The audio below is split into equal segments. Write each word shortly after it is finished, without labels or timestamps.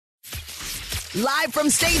Live from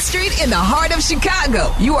State Street in the heart of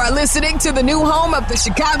Chicago, you are listening to the new home of the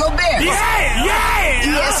Chicago Bears.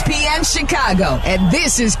 ESPN Chicago. And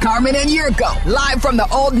this is Carmen and Yurko, live from the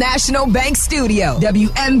Old National Bank Studio.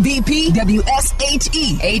 WMVP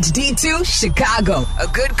WSHE HD2 Chicago, a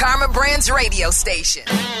good Karma Brands radio station.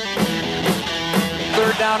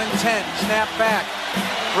 3rd down and 10. Snap back.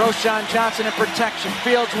 Roschon Johnson in protection.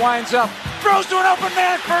 Fields winds up. Throws to an open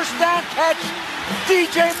man. First down catch.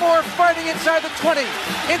 DJ Moore fighting inside the 20,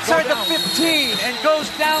 inside the 15, and goes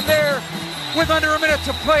down there with under a minute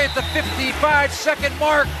to play at the 55-second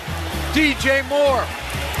mark. DJ Moore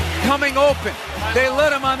coming open. They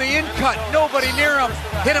let him on the in-cut. Nobody near him.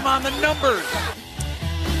 Hit him on the numbers.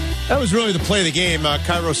 That was really the play of the game.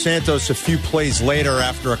 Cairo Santos, a few plays later,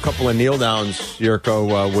 after a couple of kneel downs,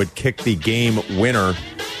 Yurko would kick the game winner.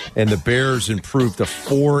 And the Bears improved to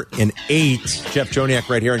 4-8. Jeff Joniak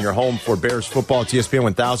right here in your home for Bears football. It's ESPN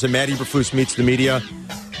 1000. Matt Eberflus meets the media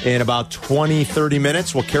in about 20, 30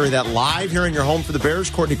 minutes. We'll carry that live here in your home for the Bears.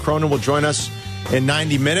 Courtney Cronin will join us in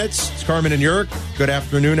 90 minutes. It's Carmen and Yurk. Good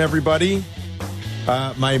afternoon, everybody.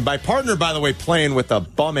 My partner, by the way, playing with a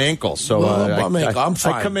bum ankle. So I'm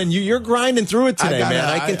fine. I come in. You're grinding through it today, man.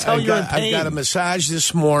 I can tell you're in pain. I got a massage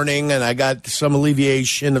this morning, and I got some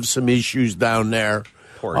alleviation of some issues down there.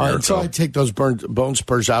 Until I take those bone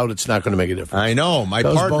spurs out, it's not going to make a difference. I know.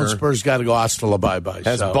 Those bone spurs got to go hasta la bye-bye.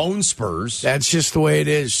 Has bone spurs. That's just the way it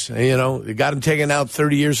is. You know, they got them taken out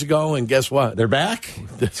 30 years ago, and guess what? They're back?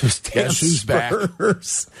 Guess who's back?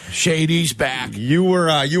 Shady's back. You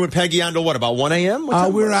and Peggy on to what, about 1 a.m.?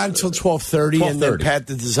 We were on until 12:30, and then Pat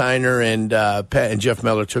the designer and Pat and Jeff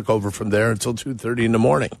Miller took over from there until 2:30 in the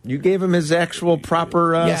morning. You gave him his actual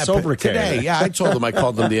proper sobriquet. Today. Yeah, I told him I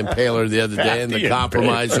called him the Impaler the other day and the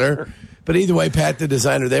Compromiser. But either way, Pat the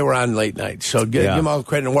designer, they were on late night. So give them all the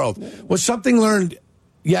credit in the world. Was something learned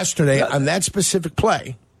yesterday on that specific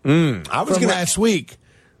play from last week?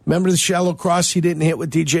 Remember the shallow cross he didn't hit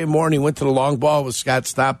with DJ Moore, and he went to the long ball with Scott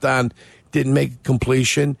stopped on, didn't make a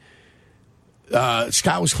completion.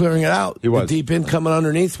 Scott was clearing it out. He was. The deep in coming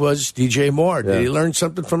underneath was DJ Moore. Yeah. Did he learn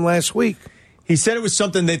something from last week? He said it was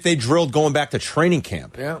something that they drilled going back to training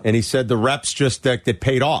camp. Yeah. And he said the reps just that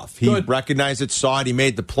paid off. He recognized it, saw it, he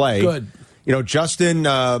made the play. Good. You know, Justin,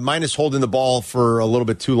 minus holding the ball for a little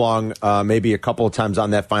bit too long, maybe a couple of times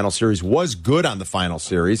on that final series, was good on the final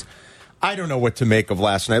series. I don't know what to make of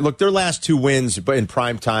last night. Look, their last two wins in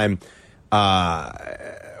prime time, I'm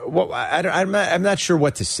not sure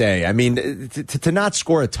what to say. I mean, to not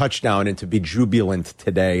score a touchdown and to be jubilant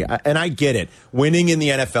today, and I get it. Winning in the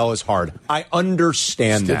NFL is hard. I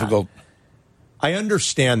understand that. Difficult. I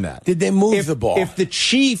understand that. Did they move the ball? If the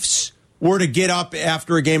Chiefs were to get up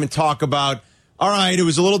after a game and talk about, all right, it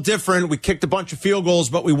was a little different. We kicked a bunch of field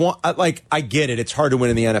goals, but we want, I get it. It's hard to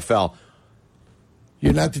win in the NFL.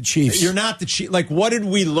 You're not the Chiefs. You're not the Chiefs. Like, what did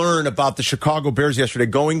we learn about the Chicago Bears yesterday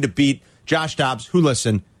going to beat Josh Dobbs, who,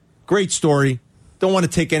 listen, great story. Don't want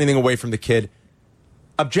to take anything away from the kid.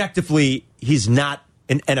 Objectively, he's not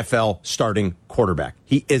an NFL starting quarterback.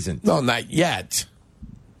 He isn't. No, not yet.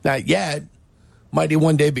 Not yet. Might he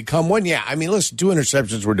one day become one? Yeah. I mean, listen, 2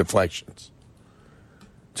 interceptions were deflections.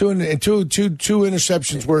 Two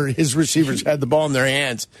interceptions where his receivers had the ball in their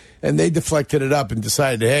hands, and they deflected it up and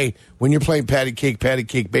decided, hey, when you're playing patty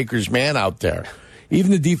cake baker's man out there,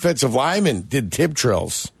 even the defensive lineman did tip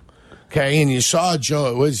drills. Okay, and you saw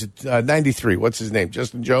Joe, was it 93? What's his name?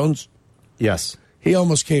 Justin Jones? Yes. He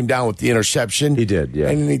almost came down with the interception. He did, yeah.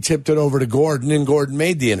 And then he tipped it over to Gordon, and Gordon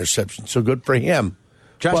made the interception. So good for him.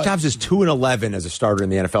 Josh Dobbs is 2-11 as a starter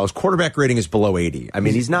in the NFL. His quarterback rating is below 80. I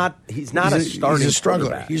mean, he's not a starting. He's a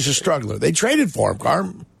struggler. He's a struggler. They traded for him,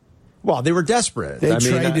 Carm. Well, they were desperate. They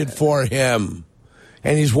traded for him,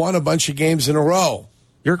 and he's won a bunch of games in a row.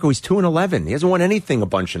 Yurko, he's 2-11. He hasn't won anything a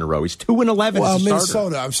bunch in a row. He's 2-11. Well, as a Minnesota.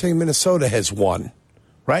 Starter. I'm saying Minnesota has won,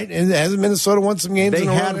 right? And hasn't Minnesota won some games? They in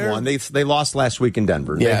a row? had one. They lost last week in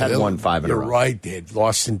Denver. Yeah, they had won 5 in a row. You're right. They had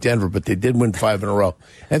lost in Denver, but they did win 5 in a row.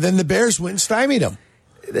 And then the Bears stymied them.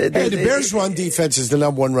 The Bears' run defense is the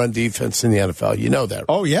number 1 run defense in the NFL. You know that.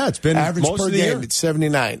 Oh, yeah. It's been average most per of the game. year. It's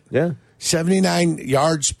 79. Yeah. 79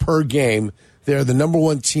 yards per game. They're the number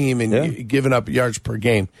 1 team in giving up yards per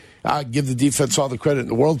game. I give the defense all the credit in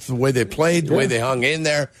the world for the way they played, the way they hung in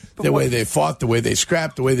there, the way they fought, the way they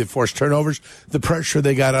scrapped, the way they forced turnovers, the pressure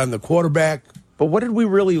they got on the quarterback. But what did we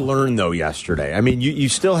really learn, though, yesterday? I mean, you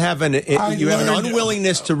still have an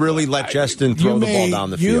unwillingness to really let Justin throw the ball down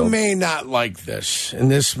the field. You may not like this, and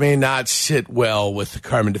this may not sit well with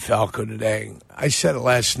Carmen DeFalco today. I said it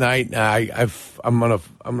last night, and I'm gonna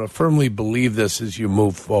firmly believe this as you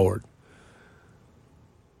move forward.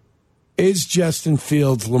 Is Justin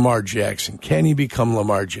Fields Lamar Jackson? Can he become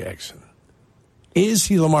Lamar Jackson? Is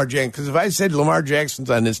he Lamar Jackson? Because if I said Lamar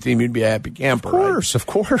Jackson's on this team, you'd be a happy camper. Of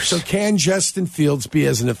course. So can Justin Fields be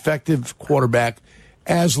as an effective quarterback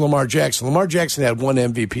as Lamar Jackson? Lamar Jackson had one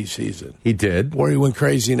MVP season. He did. Where he went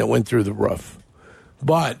crazy and it went through the roof.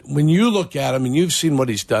 But when you look at him and you've seen what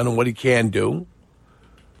he's done and what he can do,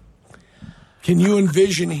 can you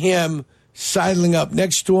envision him sidling up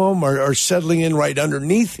next to him or settling in right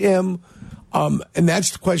underneath him? And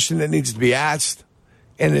that's the question that needs to be asked.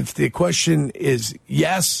 And if the question is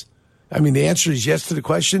yes, the answer is yes to the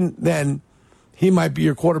question, then he might be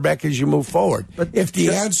your quarterback as you move forward. But if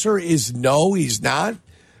the answer is no, he's not,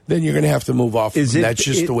 then you're going to have to move off. That's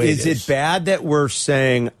just the way it is. Is it bad that we're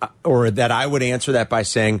saying, or that I would answer that by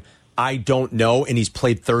saying, I don't know, and he's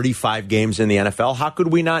played 35 games in the NFL? How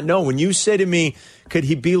could we not know? When you say to me, could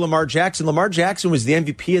he be Lamar Jackson? Lamar Jackson was the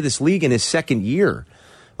MVP of this league in his second year.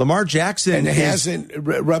 Lamar Jackson hasn't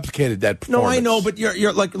replicated that performance. No, I know, but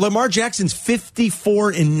you're like Lamar Jackson's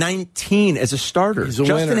 54-19 as a starter. He's a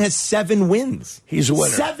Justin winner. has 7 wins. He's a winner.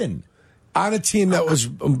 7 on a team that was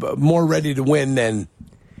more ready to win than.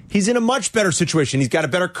 He's in a much better situation. He's got a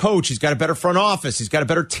better coach. He's got a better front office. He's got a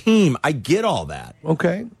better team. I get all that.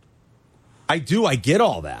 Okay, I do. I get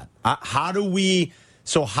all that. How do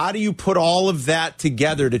you put all of that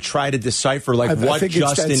together to try to decipher what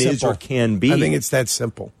Justin is or can be? I think it's that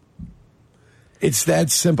simple. It's that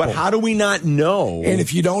simple. But how do we not know? And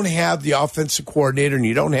if you don't have the offensive coordinator and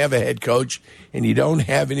you don't have a head coach and you don't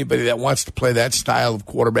have anybody that wants to play that style of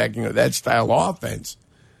quarterbacking or that style of offense,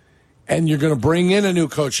 and you're going to bring in a new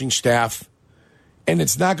coaching staff, and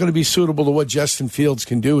it's not going to be suitable to what Justin Fields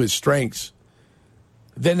can do, his strengths,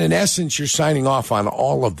 then in essence you're signing off on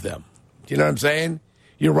all of them. Do you know what I'm saying?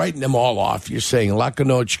 You're writing them all off. You're saying,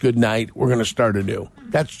 Lakanoch, good night. We're going to start anew.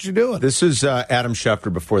 That's what you're doing. This is Adam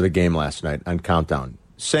Schefter before the game last night on Countdown,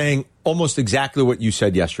 saying almost exactly what you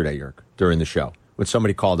said yesterday, Yerk, during the show, when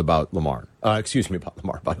somebody called about Lamar. About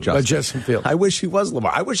Justin. About Justin Fields. I wish he was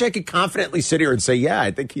Lamar. I wish I could confidently sit here and say, yeah,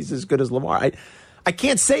 I think he's as good as Lamar. I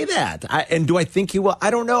can't say that. And do I think he will?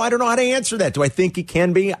 I don't know. I don't know how to answer that. Do I think he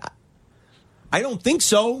can be? I don't think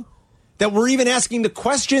so. That we're even asking the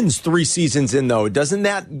questions 3 seasons in, though. Doesn't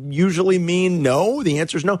that usually mean no? The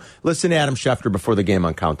answer is no. Listen to Adam Schefter before the game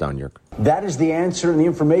on Countdown, Yerk. That is the answer and the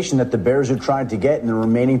information that the Bears are trying to get in the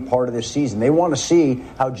remaining part of this season. They want to see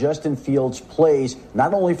how Justin Fields plays,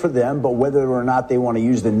 not only for them, but whether or not they want to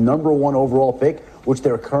use the number 1 overall pick, which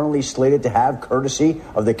they're currently slated to have, courtesy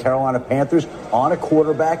of the Carolina Panthers, on a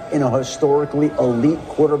quarterback in a historically elite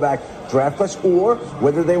quarterback draft class, or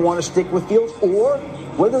whether they want to stick with Fields, or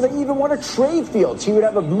whether they even want to trade Fields. He would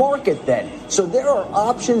have a market then. So there are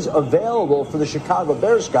options available for the Chicago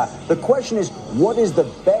Bears, Scott. The question is, what is the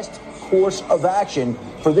best course of action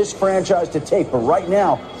for this franchise to take? But right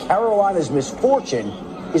now, Carolina's misfortune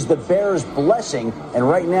is the Bears' blessing, and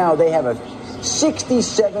right now they have a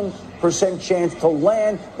 67% chance to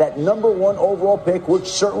land that number 1 overall pick, which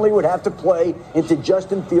certainly would have to play into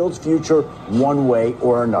Justin Fields' future one way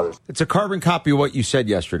or another. It's a carbon copy of what you said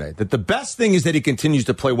yesterday, that the best thing is that he continues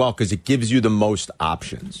to play well because it gives you the most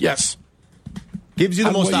options. Yes. Gives you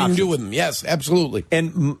the most options. You can do with him. Yes, absolutely.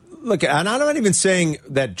 And look, and I'm not even saying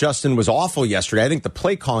that Justin was awful yesterday. I think the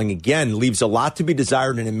play calling, again, leaves a lot to be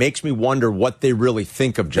desired, and it makes me wonder what they really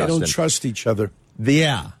think of Justin. They don't trust each other.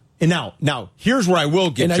 Yeah. And now, here's where I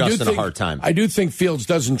will give Justin a hard time. I do think Fields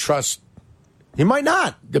doesn't trust. He might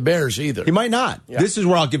not. The Bears either. He might not. Yeah. This is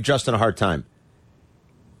where I'll give Justin a hard time.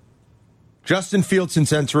 Justin Fields,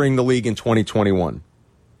 since entering the league in 2021,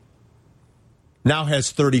 now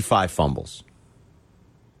has 35 fumbles.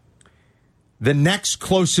 The next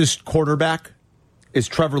closest quarterback is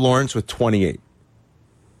Trevor Lawrence with 28.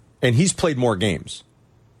 And he's played more games.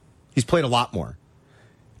 He's played a lot more.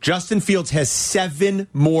 Justin Fields has 7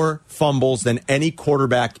 more fumbles than any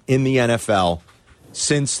quarterback in the NFL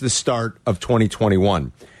since the start of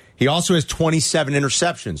 2021. He also has 27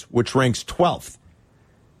 interceptions, which ranks 12th.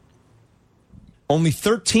 Only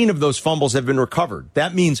 13 of those fumbles have been recovered.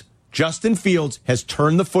 That means Justin Fields has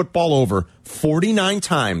turned the football over 49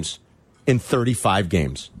 times in 35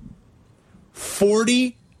 games.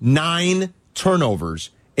 49 turnovers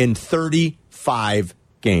in 35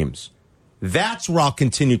 games. That's where I'll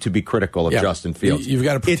continue to be critical of Justin Fields. You've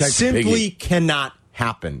got to protect it simply cannot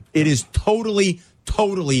happen. It is totally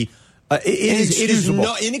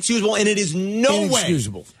inexcusable, and it is no way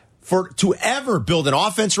to ever build an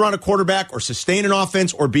offense around a quarterback or sustain an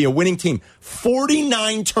offense or be a winning team.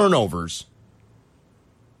 49 turnovers.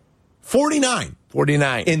 49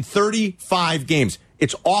 in 35 games.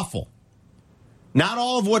 It's awful. Not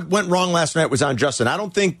all of what went wrong last night was on Justin. I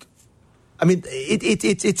don't think I mean,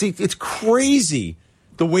 it's crazy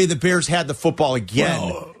the way the Bears had the football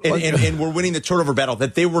again, and we're winning the turnover battle,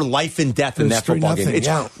 that they were life and death in that football game. It's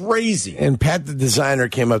crazy. And Pat, the designer,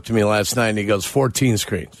 came up to me last night, and he goes, 14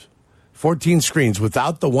 screens. 14 screens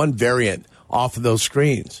without the one variant off of those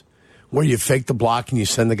screens where you fake the block and you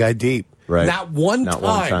send the guy deep. Right. Not one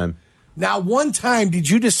time. Not one time did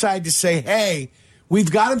you decide to say, hey,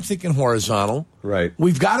 we've got him thinking horizontal. Right.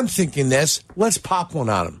 We've got him thinking this. Let's pop one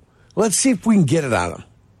on him. Let's see if we can get it on him.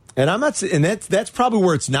 And I'm not, and that's probably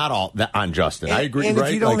where it's not all on Justin. I agree. And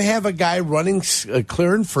if you don't have a guy running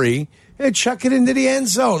clear and free, chuck it into the end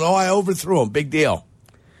zone. Oh, I overthrew him. Big deal.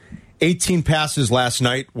 18 passes last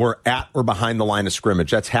night were at or behind the line of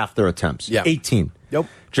scrimmage. That's half their attempts. Yeah. 18. Yep.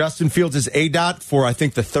 Justin Fields' ADOT for, I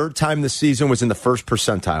think, the third time this season was in the first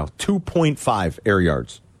percentile. 2.5 air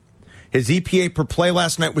yards. His EPA per play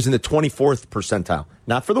last night was in the 24th percentile.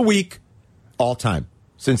 Not for the week, all time,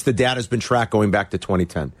 since the data has been tracked going back to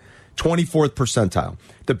 2010. 24th percentile.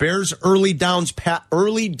 The Bears' early down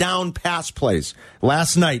pass plays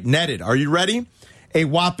last night netted, are you ready? A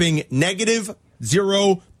whopping negative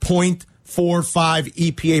 0.45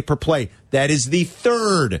 EPA per play. That is the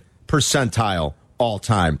third percentile all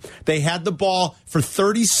time. They had the ball for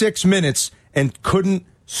 36 minutes and couldn't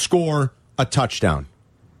score a touchdown.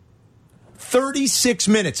 36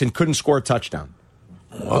 minutes and couldn't score a touchdown.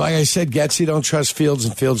 Well, like I said, Getsy don't trust Fields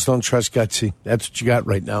and Fields don't trust Getsy. That's what you got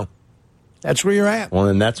right now. That's where you're at. Well,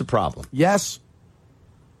 then that's a problem. Yes.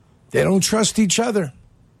 They don't trust each other.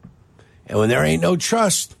 And when there ain't no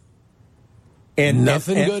trust, and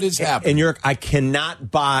nothing good is happening. And I cannot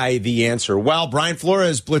buy the answer. Well, Brian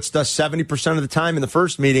Flores blitzed us 70% of the time in the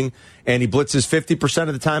first meeting, and he blitzes 50%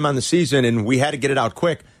 of the time on the season, and we had to get it out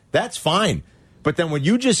quick. That's fine. But then what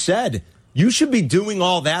you just said, you should be doing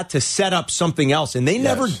all that to set up something else, and they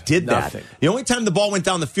never did that. Nothing. The only time the ball went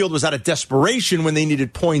down the field was out of desperation when they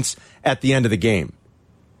needed points at the end of the game.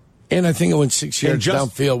 And I think it went 6 yards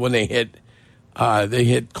downfield when they hit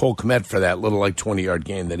Cole Kmet for that little 20-yard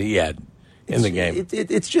gain that he had in the game.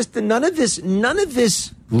 It's just none of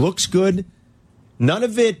this looks good. None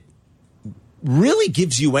of it really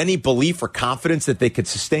gives you any belief or confidence that they could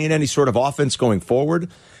sustain any sort of offense going forward.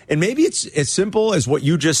 And maybe it's as simple as what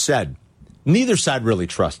you just said. Neither side really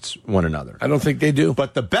trusts one another. I don't think they do.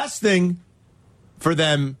 But the best thing for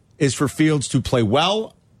them is for Fields to play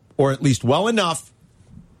well, or at least well enough,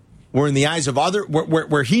 where in the eyes of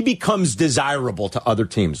where he becomes desirable to other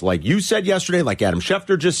teams. Like you said yesterday, like Adam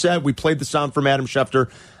Schefter just said, we played the sound from Adam Schefter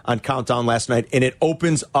on Countdown last night, and it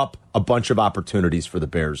opens up a bunch of opportunities for the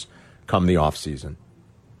Bears come the offseason.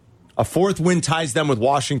 A fourth win ties them with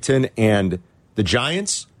Washington and the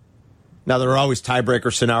Giants. Now, there are always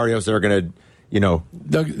tiebreaker scenarios that are going to,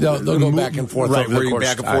 They'll go back and forth. Right, where you're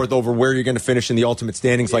back and forth over where you're going to finish in the ultimate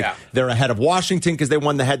standings. Like, they're ahead of Washington because they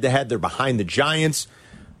won the head-to-head. They're behind the Giants.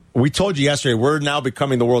 We told you yesterday, we're now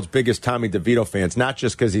becoming the world's biggest Tommy DeVito fans, not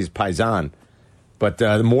just because he's Paisan, but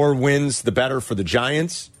the more wins, the better for the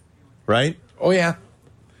Giants, right? Oh, yeah.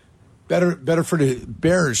 Better for the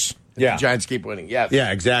Bears if the Giants keep winning, yes.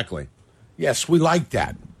 Yeah, exactly. Yes, we like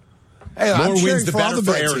that. Hey, more wins, the better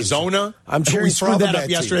for Arizona. I'm cheering we screwed that up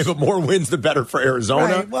yesterday, but more wins, the better for Arizona.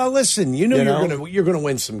 Right. Well, listen, you're going to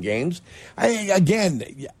win some games.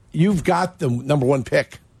 Again, you've got the number one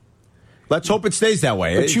pick. Let's hope it stays that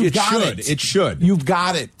way. But It should. You've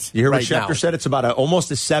got it. You hear what Schefter said? It's about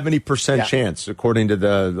almost a 70% chance, according to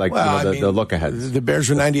the the look ahead. The Bears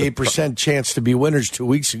were 98% chance to be winners 2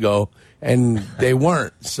 weeks ago, and they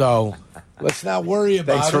weren't. So let's not worry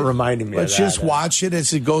about it. Thanks for reminding me. Let's just watch it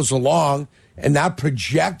as it goes along and not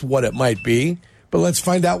project what it might be, but let's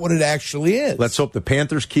find out what it actually is. Let's hope the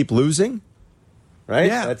Panthers keep losing. Right?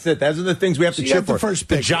 Yeah. That's it. Those are the things we have to cheer for.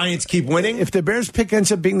 The Giants keep winning. If the Bears pick ends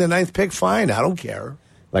up being the 9th pick, fine. I don't care.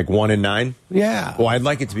 Like 1-9? Yeah. Well, I'd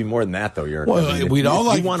like it to be more than that, though, Jurgen. Well, we'd all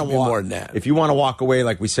like it to be more than that. If you want to walk away,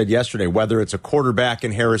 like we said yesterday, whether it's a quarterback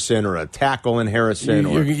in Harrison or a tackle in Harrison.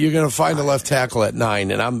 You're going to find a left tackle at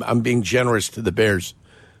 9, and I'm being generous to the Bears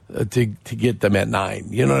to get them at 9.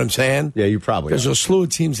 You know what I'm saying? Yeah, you probably There's a slew of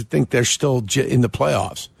teams that think they're still in the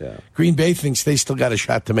playoffs. Yeah. Green Bay thinks they still got a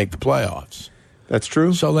shot to make the playoffs. That's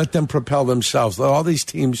true. So let them propel themselves. Let all these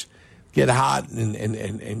teams get hot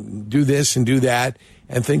and do this and do that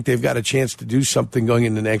and think they've got a chance to do something going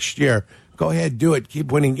into next year. Go ahead, do it.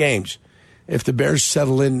 Keep winning games. If the Bears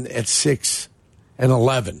settle in at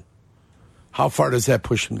 6-11, how far does that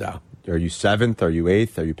push them down? Are you 7th? Are you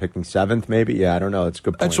 8th? Are you picking 7th maybe? Yeah, I don't know. That's a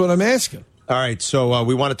good point. That's what I'm asking. All right, so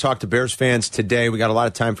we want to talk to Bears fans today. We got a lot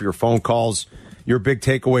of time for your phone calls. Your big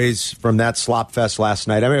takeaways from that slop fest last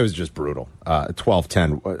night. I mean, it was just brutal.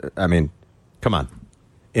 12-10. I mean, come on.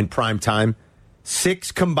 in prime time.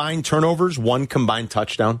 6 combined turnovers, 1 combined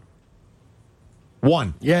touchdown.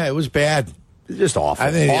 1. Yeah, it was bad. Just awful.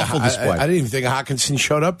 Awful display. I didn't even think Hawkinson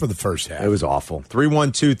showed up for the first half. It was awful.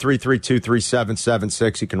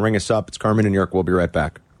 312-332-3776. You can ring us up. It's Carmen and York. We'll be right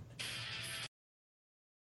back.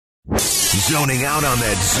 Zoning out on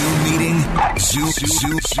that Zoom meeting? Zoom.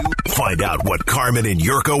 Find out what Carmen and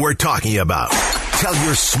Yurko were talking about. Tell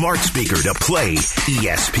your smart speaker to play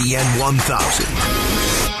ESPN 1000.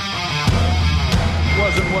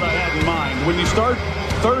 Wasn't what I had in mind. When you start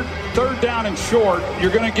third down and short,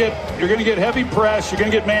 you're going to get heavy press. You're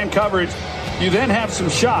going to get man coverage. You then have some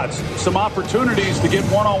shots, some opportunities to get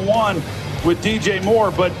one-on-one with DJ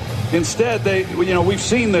Moore, but instead, we've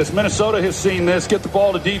seen this. Minnesota has seen this. Get the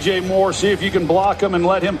ball to DJ Moore, see if you can block him and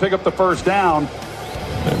let him pick up the first down.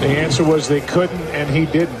 And the answer was they couldn't, and he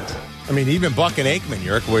didn't. I mean, even Buck and Aikman,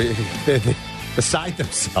 York, were beside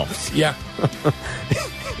themselves. Yeah.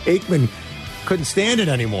 Aikman couldn't stand it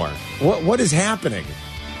anymore. What is happening?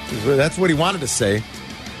 That's what he wanted to say.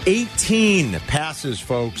 18 passes,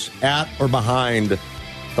 folks, at or behind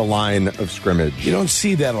the line of scrimmage. You don't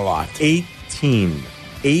see that a lot. 18.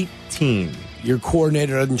 Your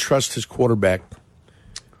coordinator doesn't trust his quarterback.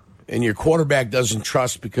 And your quarterback doesn't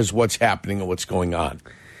trust because what's happening and what's going on.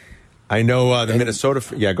 I know Minnesota.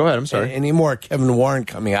 Yeah, go ahead. I'm sorry. Anymore, Kevin Warren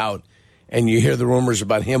coming out, and you hear the rumors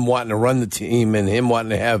about him wanting to run the team and him wanting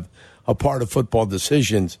to have a part of football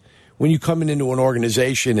decisions. When you come into an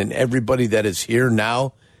organization and everybody that is here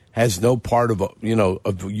now has no part of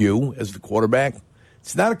you as the quarterback,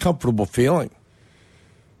 it's not a comfortable feeling.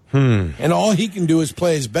 And all he can do is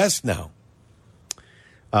play his best now.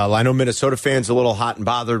 I know Minnesota fans a little hot and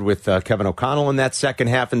bothered with Kevin O'Connell in that second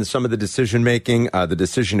half and some of the decision-making, the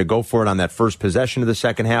decision to go for it on that first possession of the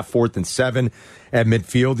second half, 4th and 7 at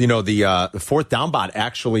midfield. You know, the fourth down bot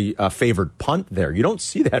actually favored punt there. You don't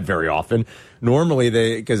see that very often. Normally,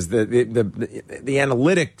 because the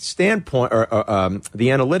analytic standpoint, or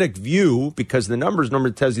the analytic view, because the numbers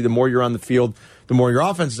normally tells you the more you're on the field, the more your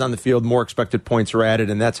offense is on the field, more expected points are added,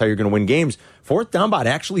 and that's how you're going to win games. Fourth down bot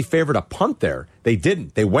actually favored a punt there. They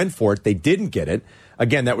didn't. They went for it. They didn't get it.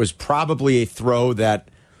 Again, that was probably a throw that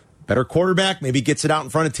better quarterback maybe gets it out in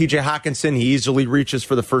front of TJ Hawkinson. He easily reaches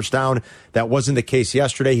for the first down. That wasn't the case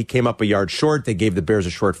yesterday. He came up a yard short. They gave the Bears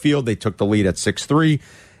a short field. They took the lead at 6-3.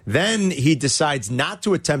 Then he decides not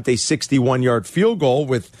to attempt a 61-yard field goal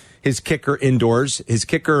with his kicker indoors. His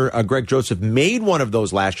kicker, Greg Joseph, made one of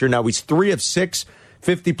those last year. Now he's 3 of 6,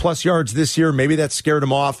 50-plus yards this year. Maybe that scared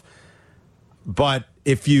him off. But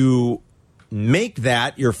if you make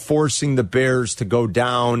that, you're forcing the Bears to go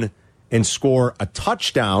down and score a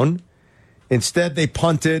touchdown. Instead, they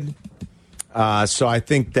punted. So I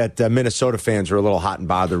think that Minnesota fans are a little hot and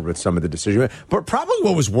bothered with some of the decision. But probably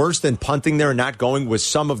what was worse than punting there and not going was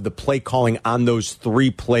some of the play calling on those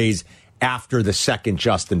 3 plays after the second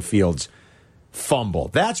Justin Fields fumble.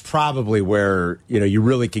 That's probably where you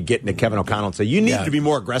really could get into Kevin O'Connell and say, you need to be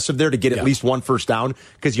more aggressive there to get at least one first down,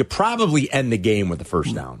 because you probably end the game with the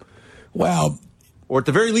first down. Well, or at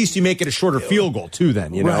the very least, you make it a shorter field goal, too,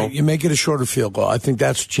 then, you know? Right, you make it a shorter field goal. I think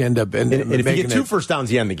that's what you end up in. And if you get 2 first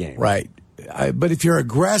downs, you end the game. Right. But if you're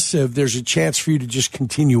aggressive, there's a chance for you to just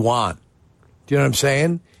continue on. Do you know what I'm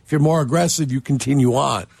saying? If you're more aggressive, you continue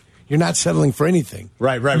on. You're not settling for anything.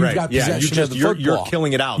 Right. You've got possession of the football. You're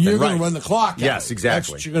killing it out. You're going to run the clock out. Yes, exactly. That's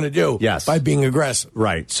what you're going to do. Yes. By being aggressive.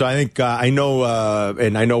 Right. So I think I know,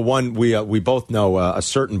 and I know one. We both know a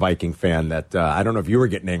certain Viking fan that I don't know if you were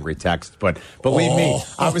getting angry texts, but believe me,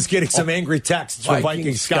 I was getting some angry texts from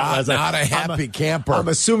Viking Scott. Not a happy camper. I'm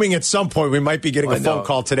assuming at some point we might be getting a phone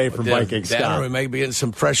call today from Viking Scott. We might be getting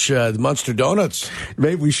some fresh Munster donuts.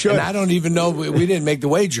 Maybe we should. And I don't even know. We didn't make the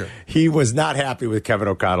wager. He was not happy with Kevin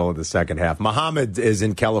O'Connell in the second half. Mohammed is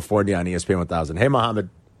in California on ESPN 1000. Hey, Mohammed.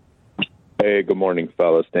 Hey, good morning,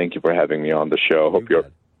 fellas. Thank you for having me on the show.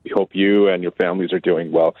 Hope you and your families are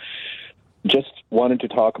doing well. Just wanted to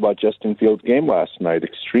talk about Justin Fields' game last night.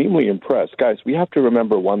 Extremely impressed. Guys, we have to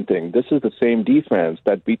remember one thing. This is the same defense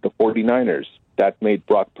that beat the 49ers, that made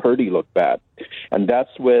Brock Purdy look bad. And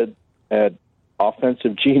that's with an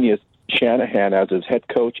offensive genius, Shanahan, as his head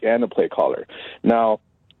coach and a play caller. Now,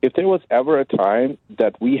 if there was ever a time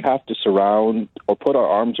that we have to surround or put our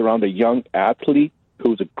arms around a young athlete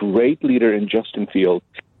who's a great leader in Justin Fields,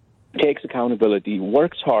 takes accountability,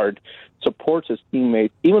 works hard, supports his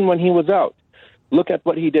teammates, even when he was out. Look at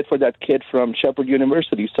what he did for that kid from Shepherd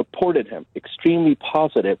University, supported him, extremely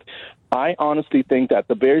positive. I honestly think that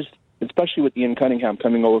the Bears, especially with Ian Cunningham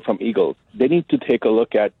coming over from Eagles, they need to take a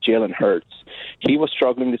look at Jalen Hurts. He was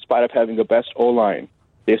struggling despite of having the best O-line.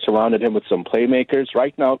 They surrounded him with some playmakers.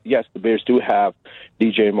 Right now, yes, the Bears do have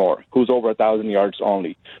DJ Moore, who's over 1,000 yards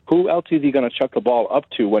only. Who else is he going to chuck the ball up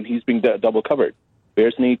to when he's being double covered?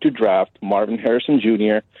 Bears need to draft Marvin Harrison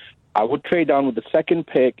Jr. I would trade down with the second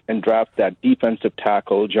pick and draft that defensive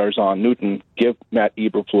tackle, Jarzon Newton. Give Matt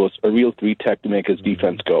Eberflus a real 3-tech to make his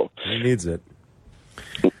defense go. He needs it.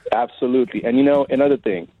 Absolutely. And, another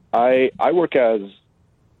thing, I work as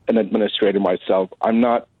an administrator myself. I'm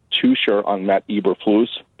not too sure on Matt Eberflus,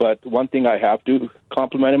 but one thing I have to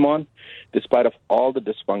compliment him on, despite of all the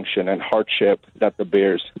dysfunction and hardship that the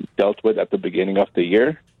Bears dealt with at the beginning of the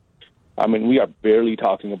year, I mean, we are barely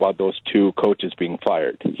talking about those two coaches being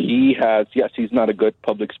fired. He has, yes, he's not a good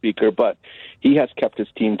public speaker, but he has kept his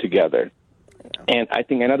team together. And I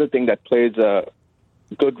think another thing that plays a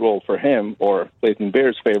good role for him, or plays in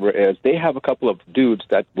Bears' favor, is they have a couple of dudes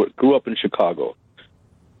that grew up in Chicago.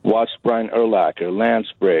 Watched Brian Urlacher, Lance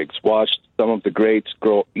Briggs, watched some of the greats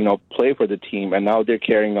play for the team, and now they're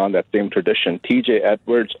carrying on that same tradition. TJ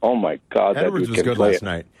Edwards, oh my God, Edwards was good last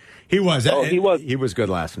night. He was. Oh, he was. He was good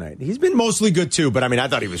last night. He's been mostly good too, but I mean, I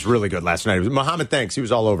thought he was really good last night. Mohammed, thanks. He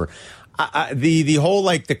was all over. The whole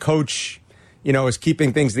the coach, is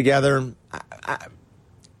keeping things together. You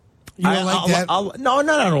don't like that? No,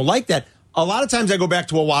 I don't like that. A lot of times I go back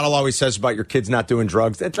to what Waddle always says about your kids not doing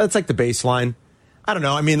drugs. That's like the baseline. I don't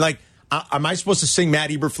know. I mean, am I supposed to sing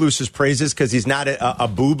Matt Eberflus's praises because he's not a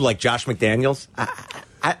boob like Josh McDaniels?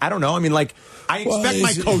 I don't know. I mean, I expect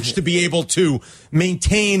my coach to be able to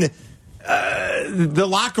maintain the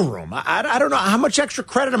locker room. I don't know. How much extra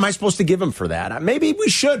credit am I supposed to give him for that? Maybe we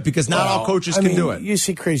should, because not all coaches can do it. You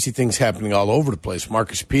see crazy things happening all over the place.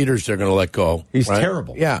 Marcus Peters, they're going to let go. He's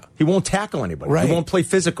terrible. Yeah. He won't tackle anybody. Right. He won't play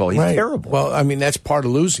physical. He's terrible. Well, I mean, that's part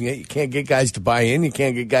of losing it. You can't get guys to buy in. You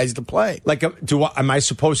can't get guys to play. Am I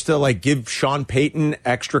supposed to give Sean Payton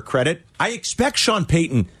extra credit? I expect Sean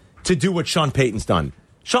Payton to do what Sean Payton's done.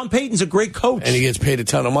 Sean Payton's a great coach. And he gets paid a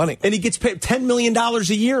ton of money. And he gets paid $10 million a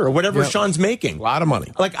year or whatever Sean's making. A lot of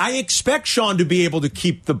money. I expect Sean to be able to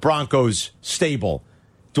keep the Broncos stable.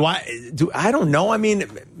 I don't know. I mean,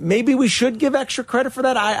 maybe we should give extra credit for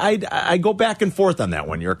that. I go back and forth on that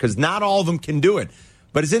one year, because not all of them can do it.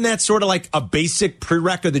 But isn't that sort of a basic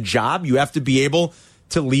prereq of the job? You have to be able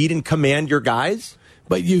to lead and command your guys.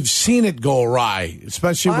 But you've seen it go awry,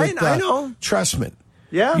 especially with Trestman.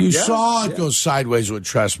 Yeah, you saw it go sideways with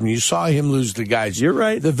Trestman. You saw him lose the guys. You're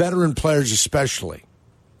right. The veteran players especially.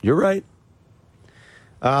 You're right.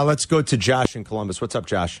 Let's go to Josh in Columbus. What's up,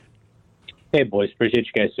 Josh? Hey, boys. Appreciate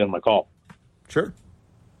you guys doing my call. Sure.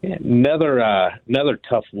 Yeah, another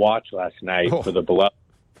tough watch last night for the beloved.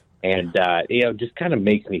 And, just kind of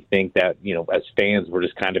makes me think that, as fans, we're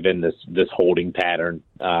just kind of in this holding pattern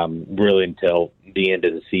really until the end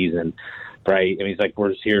of the season. Right. I mean, it's we're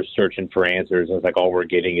just here searching for answers. And it's all we're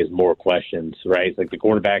getting is more questions. Right. It's the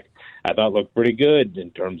quarterback, I thought, looked pretty good in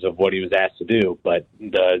terms of what he was asked to do, but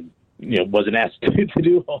wasn't asked to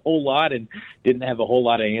do a whole lot and didn't have a whole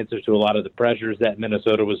lot of answers to a lot of the pressures that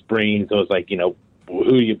Minnesota was bringing. So it's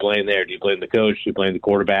who do you blame there? Do you blame the coach? Do you blame the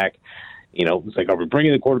quarterback? It's are we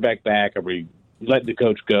bringing the quarterback back? Are we letting the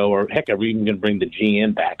coach go? Or heck, are we even going to bring the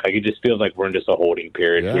GM back? It just feels like we're in just a holding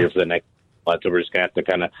period here for the next. So we're just going to have to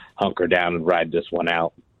kind of hunker down and ride this one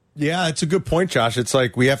out. Yeah, it's a good point, Josh. It's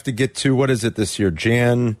we have to get to, what is it this year?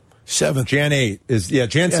 Jan 7th. Jan 8 is,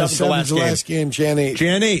 Jan 7th, the last game. Jan 8.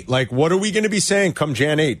 Jan 8. What are we going to be saying come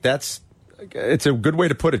Jan 8? It's a good way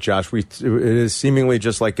to put it, Josh. It is seemingly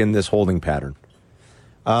just in this holding pattern.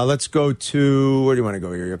 Let's go to, where do you want to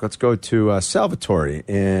go here? Let's go to Salvatore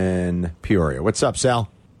in Peoria. What's up,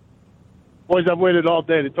 Sal? Boys, I've waited all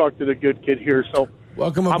day to talk to the good kid here, so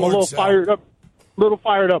welcome aboard, I'm a little Sal.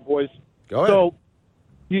 fired up, boys. Go ahead. So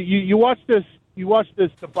you watched this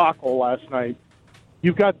debacle last night.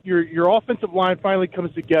 You've got your offensive line finally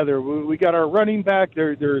comes together. We got our running back.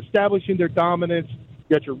 They're establishing their dominance.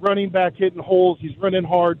 You got your running back hitting holes. He's running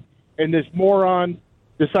hard, and this moron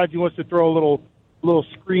decides he wants to throw a little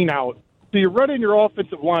screen out. So you're running your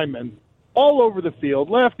offensive linemen all over the field,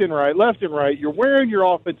 left and right. You're wearing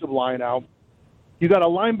your offensive line out. You got a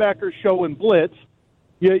linebacker showing blitz.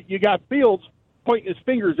 You got Fields pointing his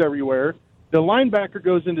fingers everywhere. The linebacker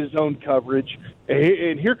goes into zone coverage,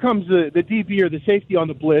 and here comes the DB or the safety on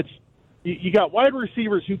the blitz. You got wide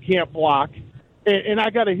receivers who can't block, and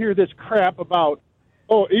I got to hear this crap about,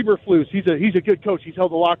 Eberflus, he's a good coach. He's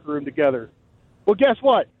held the locker room together. Well, guess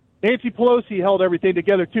what? Nancy Pelosi held everything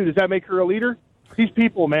together, too. Does that make her a leader? These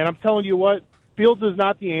people, man, I'm telling you what, Fields is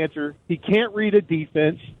not the answer. He can't read a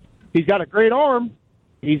defense. He's got a great arm.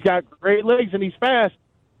 He's got great legs, and he's fast.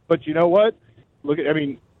 But you know what?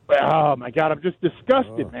 Oh, my God, I'm just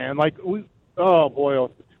disgusted, man. Oh, boy.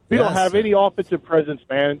 We don't have any offensive presence,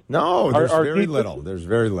 man. No, there's very little. There's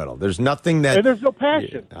very little. There's nothing that... And there's no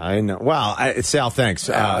passion. I know. Well, Sal, thanks.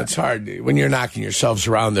 It's hard when you're knocking yourselves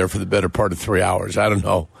around there for the better part of 3 hours. I don't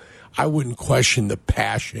know. I wouldn't question the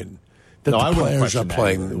passion that the players are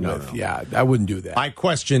playing with. Yeah, I wouldn't do that. I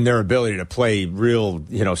question their ability to play real,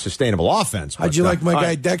 sustainable offense. How'd you like my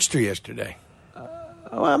guy Dexter yesterday?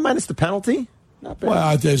 Well, minus the penalty. Not bad.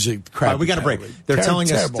 Well, there's a crap. All right, we got to break. They're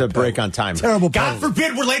telling us to break on time. Terrible. God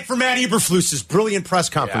forbid we're late for Matt Eberflus's brilliant press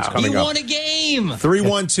conference coming up. You won a game.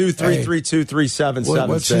 312-332-3776.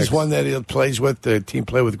 What's his one that he plays with? The team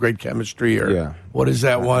play with great chemistry, or what is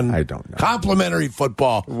that one? I don't know. Complimentary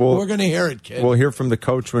football. We're going to hear it, kid. We'll hear from the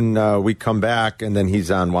coach when we come back, and then he's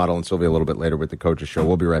on Waddle and Sylvia a little bit later with the coach's show.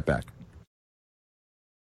 We'll be right back.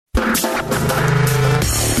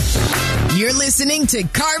 You're listening to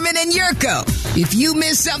Carmen and Yurko. If you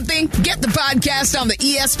missed something, get the podcast on the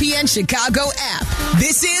ESPN Chicago app.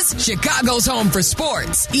 This is Chicago's home for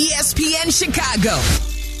sports. ESPN Chicago.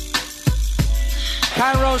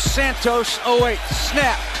 Cairo Santos 08.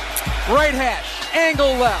 Snap. Right hash.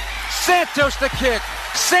 Angle left. Santos the kick.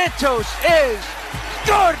 Santos is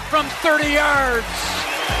good from 30 yards.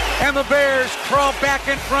 And the Bears crawl back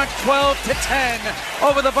in front 12-10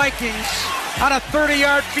 over the Vikings on a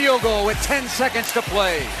 30-yard field goal with 10 seconds to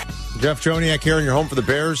play. Jeff Joniak here in your home for the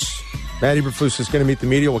Bears. Matt Eberflus is going to meet the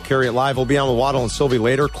media. We'll carry it live. We'll be on with Waddle and Sylvie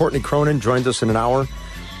later. Courtney Cronin joins us in an hour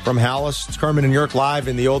from Halas. It's Carmen and Yerk live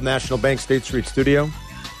in the old National Bank State Street studio.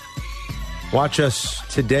 Watch us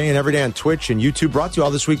today and every day on Twitch and YouTube. Brought to you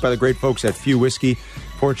all this week by the great folks at Few Whiskey.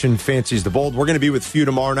 Fortune fancies the bold. We're going to be with Few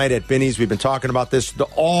tomorrow night at Binny's. We've been talking about this.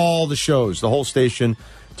 All the shows, the whole station.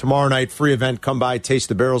 Tomorrow night, free event. Come by, taste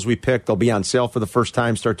the barrels we picked. They'll be on sale for the first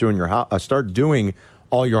time. Start doing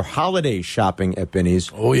all your holiday shopping at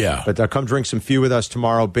Binny's. Oh, yeah. But come drink some Few with us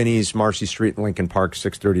tomorrow. Binny's, Marcy Street, Lincoln Park,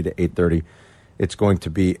 6:30 to 8:30. It's going to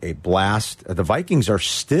be a blast. The Vikings are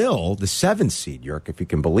still the 7th seed, Yerk, if you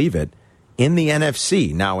can believe it, in the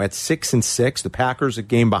NFC. Now at 6-6. The Packers a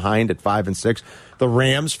game behind at 5-6. The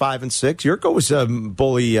Rams 5-6. Yurko was a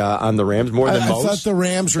bully on the Rams more than most. I thought the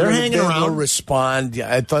Rams were going to respond.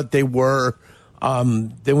 I thought they were.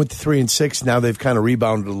 They went to 3-6. Now they've kind of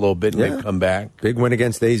rebounded a little bit and they've come back. Big win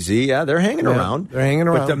against AZ. Yeah, they're hanging around. They're hanging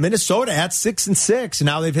around. But Minnesota at 6-6.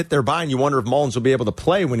 Now they've hit their bye, and you wonder if Mullins will be able to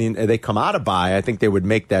play when they come out of bye. I think they would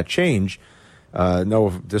make that change.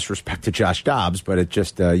 No disrespect to Josh Dobbs, but it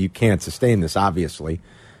just you can't sustain this. Obviously,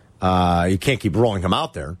 you can't keep rolling him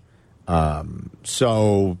out there.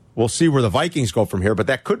 So we'll see where the Vikings go from here, but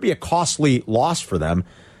that could be a costly loss for them.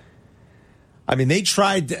 I mean,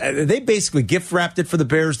 they basically gift-wrapped it for the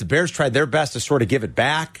Bears. The Bears tried their best to sort of give it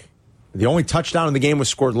back. The only touchdown in the game was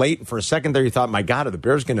scored late, and for a second there you thought, my God, are the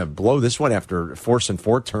Bears going to blow this one after forcing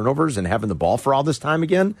 4 turnovers and having the ball for all this time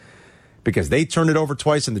again? Because they turned it over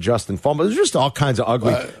twice in the Justin fumble. There's just all kinds of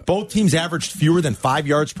ugly. Both teams averaged fewer than 5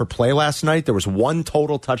 yards per play last night. There was 1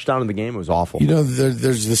 total touchdown in the game. It was awful.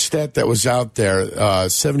 There's the stat that was out there,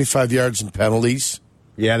 75 yards in penalties.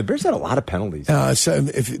 Yeah, the Bears had a lot of penalties. So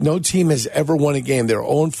if no team has ever won a game, they're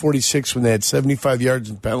 0-46 when they had 75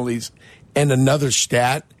 yards in penalties. And another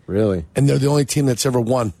stat. Really? And they're the only team that's ever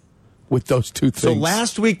won with those two things. So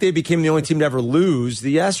last week they became the only team to ever lose.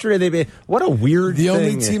 Yesterday what a weird thing. The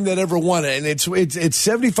only team that ever won it, and it's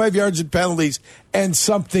 75 yards in penalties and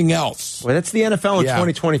something else. Well, that's the NFL in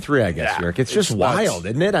 2023, I guess, Eric. It's just wild,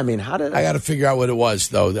 isn't it? I mean, how did I got to figure out what it was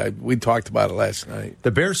though. We talked about it last night.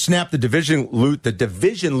 The Bears snapped the division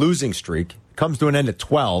losing streak. Comes to an end at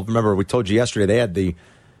 12. Remember, we told you yesterday they had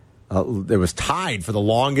it was tied for the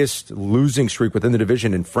longest losing streak within the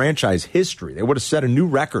division in franchise history. They would have set a new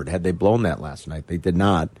record had they blown that last night. They did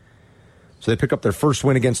not. So they pick up their first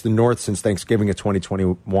win against the North since Thanksgiving of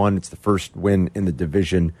 2021. It's the first win in the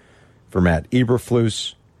division for Matt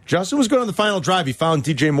Eberflus. Justin was good on the final drive. He found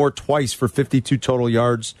DJ Moore twice for 52 total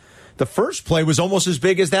yards. The first play was almost as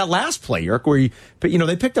big as that last play, Eric, where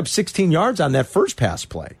they picked up 16 yards on that first pass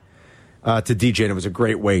play. To DJ, and it was a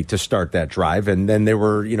great way to start that drive. And then they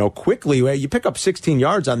were, quickly, you pick up 16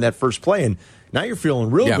 yards on that first play, and now you're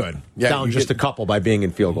feeling real good. Yeah, down just a couple by being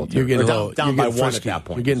in field goal. You're getting down by 1 at that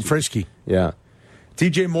point. You're getting frisky. Yeah.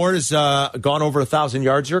 DJ Moore has gone over 1,000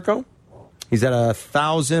 yards, Yurko. He's at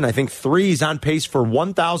 1,000, I think 3. He's on pace for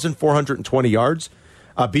 1,420 yards.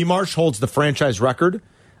 B. Marsh holds the franchise record,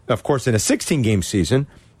 of course, in a 16-game season.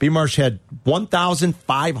 B. Marsh had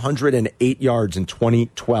 1,508 yards in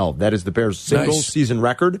 2012. That is the Bears' single-season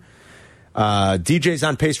record. DJ's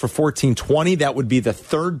on pace for 1,420. That would be the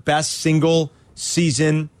third best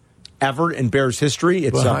single-season ever in Bears history.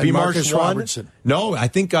 It's Behind Marcus Marcus Robertson. No, I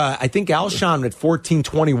think Alshon at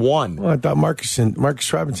 1421. Well, I thought Marcus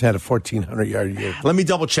Robinson had a 1,400-yard year. Let me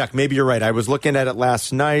double check. Maybe you're right. I was looking at it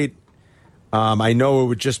last night. I know it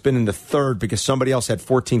would just been in the third because somebody else had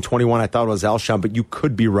 1421. I thought it was Alshon, but you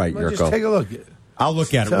could be right, Yurko. Just take a look. I'll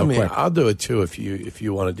look at it real quick. I'll do it too if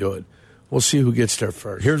you want to do it. We'll see who gets there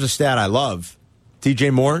first. Here's a stat I love.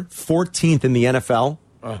 DJ Moore, 14th in the NFL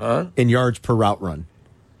in yards per route run.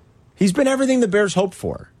 He's been everything the Bears hoped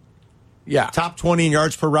for. Yeah. Top 20 in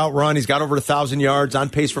yards per route run. He's got over 1,000 yards, on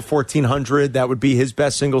pace for 1,400. That would be his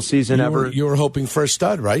best single season ever. You were hoping for a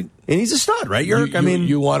stud, right? And he's a stud, right?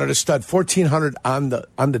 You wanted a stud. 1,400 on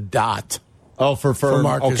the dot. Oh, for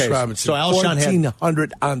Marcus Robinson. So Alshon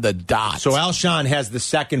 1,400 on the dot. So Alshon has the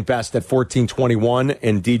second best at 1421,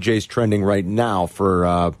 and DJ's trending right now for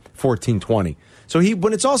 1420. So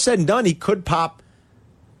when it's all said and done, he could pop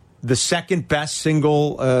the second best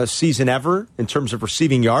single season ever in terms of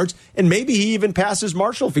receiving yards, and maybe he even passes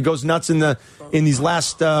Marshall if he goes nuts in these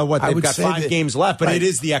last they've got 5 games left. But it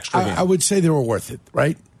is the extra game. I would say they were worth it,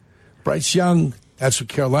 right? Bryce Young, that's what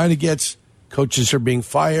Carolina gets. Coaches are being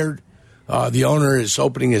fired. The owner is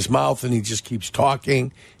opening his mouth and he just keeps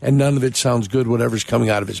talking, and none of it sounds good, whatever's coming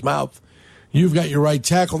out of his mouth. You've got your right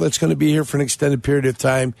tackle that's going to be here for an extended period of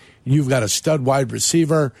time. You've got a stud wide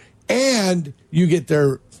receiver, and you get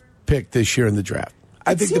their pick this year in the draft.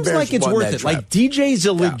 I think the Bears like it's won worth that it. draft. Like DJ's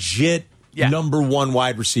a legit number one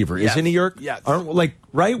wide receiver, isn't he, Yerk? Yes.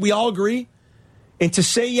 Right? We all agree. And to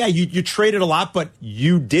say, you traded a lot, but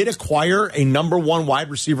you did acquire a number one wide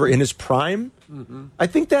receiver in his prime. Mm-hmm. I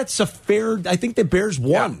think that's a fair. I think the Bears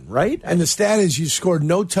won, right? And the stat is you scored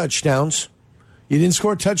no touchdowns. You didn't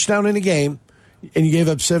score a touchdown in a game, and you gave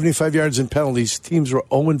up 75 yards in penalties. Teams were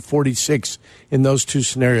 0-46 in those two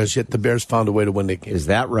scenarios, yet the Bears found a way to win the game. Is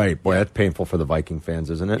that right? Boy, that's painful for the Viking fans,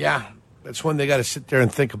 isn't it? Yeah. That's one they got to sit there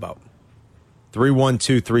and think about.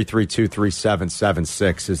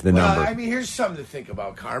 312-332-3776 is the number. I mean, here's something to think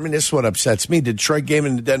about, Carmen. This is what upsets me. The Detroit game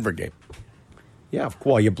and the Denver game. Yeah,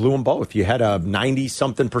 well, you blew them both. You had a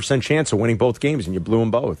 90-something% chance of winning both games, and you blew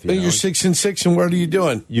them both. You're 6-6, and what are you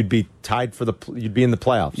doing? You'd be tied you'd be in the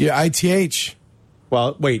playoffs. Yeah, ITH.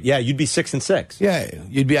 Well, wait, you'd be 6-6. Yeah,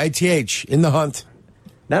 you'd be ITH in the hunt.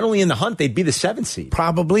 Not only in the hunt, they'd be the 7th seed.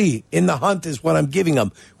 Probably in the hunt is what I'm giving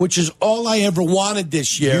them, which is all I ever wanted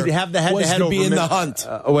this year. You'd have the head-to-head to be in the hunt.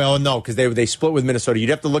 Well, no, because they split with Minnesota. You'd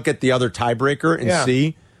have to look at the other tiebreaker and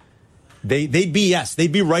see. They'd be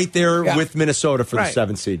right there with Minnesota for the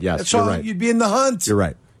 7th seed. Yes, that's you're all. right. You'd be in the hunt. You're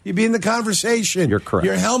right. You'd be in the conversation. You're correct.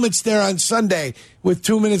 Your helmet's there on Sunday with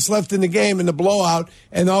 2 minutes left in the game in the blowout,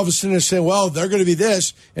 and all of a sudden they're saying, well, they're going to be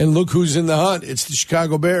this, and look who's in the hunt. It's the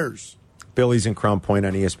Chicago Bears. Billy's in Crown Point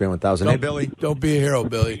on ESPN 1000. Hey, Billy. Don't be a hero,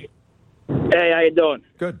 Billy. Hey, how you doing?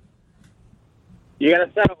 Good. You got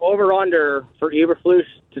to set up over-under for Eberflus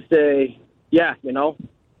to say,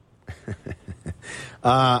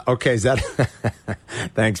 Okay, is that...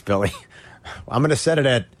 Thanks, Billy. I'm going to set it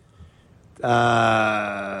at...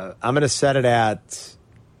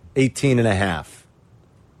 18 and a half.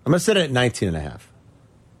 I'm going to set it at 19 and a half.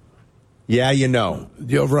 Yeah,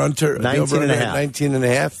 The over-under 19 and a half. 19 and a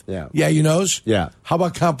half? Yeah. Yeah, you knows? Yeah. How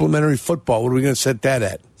about complimentary football? What are we going to set that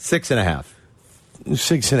at? 6.5.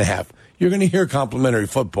 6.5. You're going to hear complimentary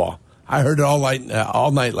football. I heard it all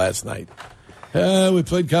night last night. We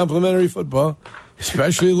played complimentary football,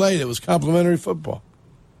 especially late. It was complimentary football.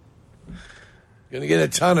 Going to get a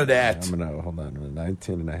ton of that. I'm going to, hold on,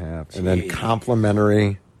 19 and a half. And then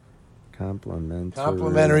complimentary football.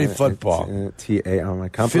 Complimentary.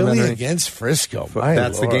 Philly against Frisco.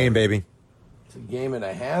 That's the game, baby. It's a game and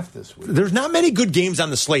a half this week. There's not many good games on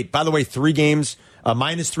the slate. By the way, 3 games,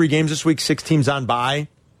 minus 3 games this week, 6 teams on bye.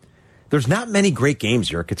 There's not many great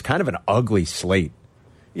games, Yerk. It's kind of an ugly slate.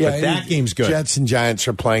 Yeah, but that game's good. Jets and Giants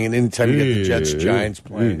are playing, and anytime you get the Jets Giants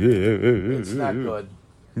playing, it's not good.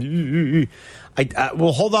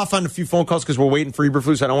 We'll hold off on a few phone calls because we're waiting for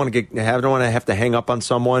Eberflus. I don't want to have to hang up on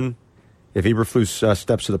someone if Eberflus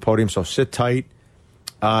steps to the podium. So sit tight.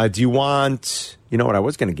 Do you want? You know what? I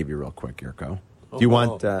was going to give you real quick, Yurko. Do you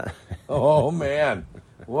want? Oh man,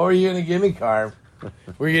 what were you going to give me, Carm?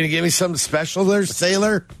 Were you going to give me something special there,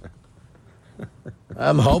 Sailor?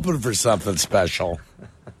 I'm hoping for something special.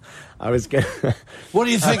 What are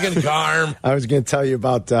you thinking, Carm? I was going to tell you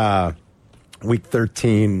about Week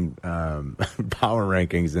 13 power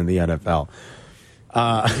rankings in the NFL.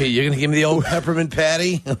 You're going to give me the old peppermint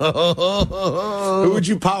patty? Who would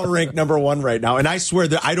you power rank number 1 right now? And I swear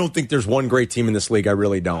that I don't think there's one great team in this league. I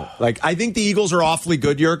really don't. I think the Eagles are awfully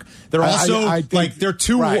good, Yerk. They're also, they're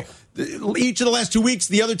two. Right. Each of the last 2 weeks,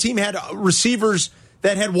 the other team had receivers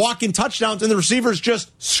that had walk-in touchdowns, and the receivers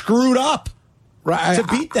just screwed up to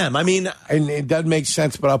beat them. I mean, and it doesn't make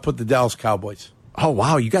sense, but I'll put the Dallas Cowboys. Oh,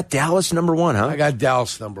 wow. You got Dallas number 1, huh? I got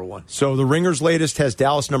Dallas number 1. So the Ringer's latest has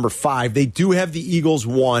Dallas number 5. They do have the Eagles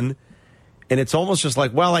 1, and it's almost just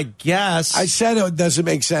like, well, I guess. I said it doesn't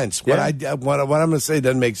make sense. Yeah. What I'm going to say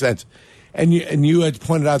doesn't make sense. And you had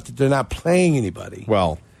pointed out that they're not playing anybody.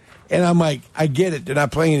 Well. And I'm like, I get it. They're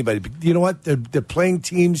not playing anybody. But you know what? They're playing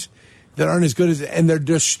teams that aren't as good as, and they're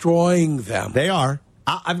destroying them. They are.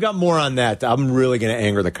 I've got more on that. I'm really going to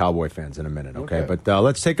anger the Cowboy fans in a minute, okay? But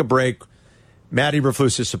let's take a break. Matt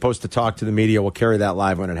Eberflus is supposed to talk to the media. We'll carry that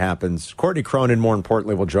live when it happens. Courtney Cronin, more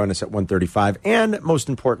importantly, will join us at 1:35. And most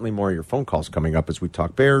importantly, more of your phone calls coming up as we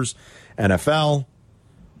talk Bears, NFL.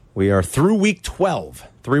 We are through week 12.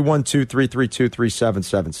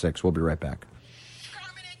 312-332-3776. We'll be right back.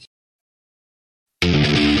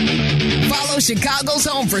 Follow Chicago's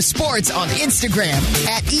Home for Sports on Instagram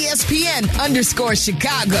at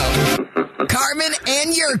ESPN_Chicago. Carmen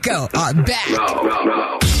and Yurko are back.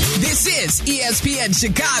 This is ESPN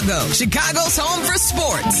Chicago, Chicago's Home for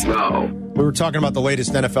Sports. We were talking about the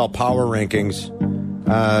latest NFL power rankings.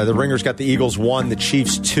 The Ringers got the Eagles 1, the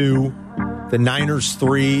Chiefs 2, the Niners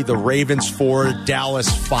 3, the Ravens 4, Dallas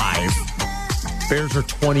 5. Bears are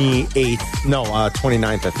 28th. No,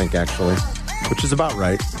 29th, I think, actually, which is about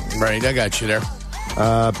right. Right, I got you there.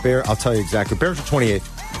 I'll tell you exactly. Bears are 28th.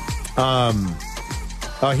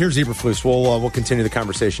 Here's Eberflus. We'll continue the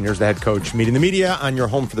conversation. Here's the head coach meeting the media on your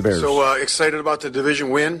home for the Bears. So excited about the division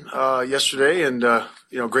win yesterday, and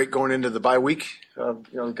great going into the bye week.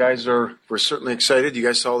 The guys were certainly excited. You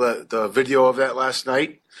guys saw the video of that last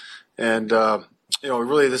night, and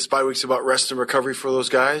really this bye week's about rest and recovery for those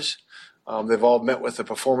guys. They've all met with the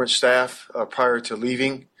performance staff prior to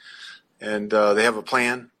leaving, and they have a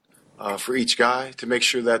plan for each guy to make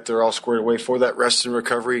sure that they're all squared away for that rest and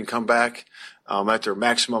recovery and come back at their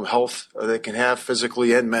maximum health they can have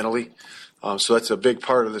physically and mentally. So that's a big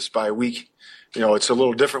part of this bye week. It's a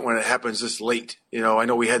little different when it happens this late. I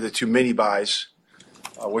know we had the 2 mini buys,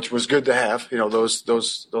 which was good to have.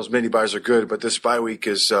 Those mini buys are good, but this bye week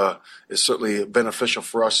is certainly beneficial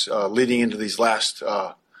for us leading into these last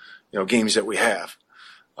games that we have.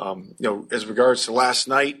 As regards to last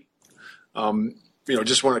night,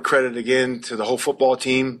 just want to credit again to the whole football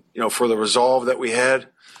team, for the resolve that we had,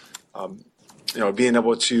 being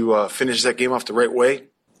able to finish that game off the right way,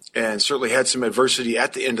 and certainly had some adversity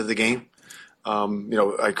at the end of the game.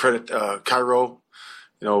 I credit Cairo,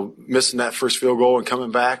 missing that first field goal and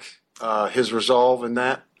coming back, his resolve in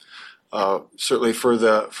that. Certainly for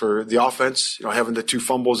the offense, having the 2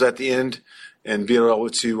 fumbles at the end and being able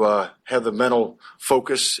to have the mental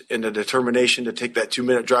focus and the determination to take that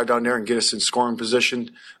 2-minute drive down there and get us in scoring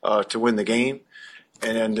position to win the game.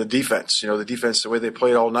 And then the defense, the way they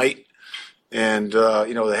played all night. And,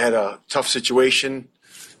 they had a tough situation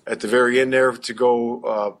at the very end there to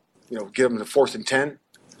go, get them to 4th and 10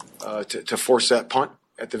 to force that punt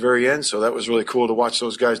at the very end. So that was really cool to watch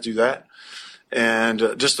those guys do that. And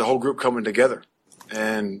just the whole group coming together.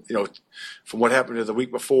 And, from what happened to the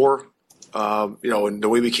week before, and the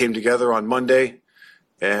way we came together on Monday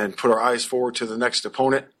and put our eyes forward to the next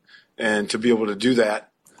opponent, and to be able to do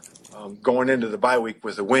that going into the bye week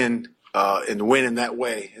with a win and win in that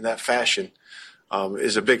way, in that fashion,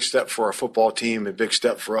 is a big step for our football team, a big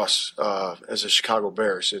step for us as the Chicago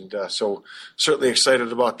Bears. And so certainly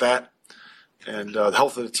excited about that. And the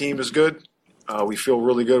health of the team is good. We feel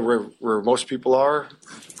really good where most people are.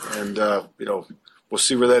 And, we'll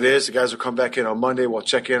see where that is. The guys will come back in on Monday. We'll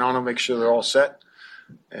check in on them, make sure they're all set,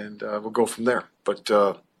 and we'll go from there. But,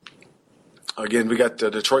 again, we got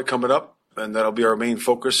Detroit coming up, and that'll be our main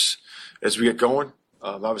focus as we get going.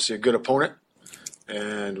 Obviously a good opponent,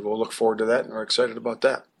 and we'll look forward to that, and we're excited about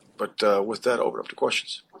that. But with that, open up to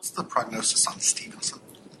questions. What's the prognosis on Stevenson?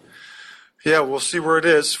 Yeah, we'll see where it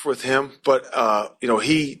is with him. But,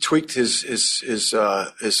 he tweaked his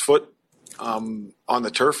foot on the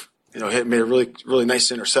turf. He made a really, really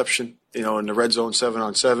nice interception, in the red zone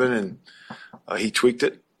 7-on-7, and he tweaked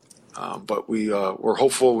it. But we're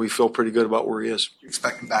hopeful. We feel pretty good about where he is. You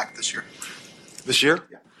expect him back this year? This year?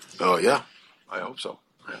 Yeah. Oh, yeah. I hope so.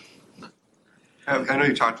 Yeah. I know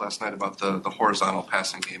you talked last night about the horizontal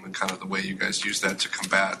passing game and kind of the way you guys use that to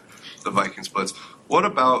combat the Vikings blitz. What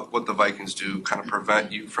about what the Vikings do kind of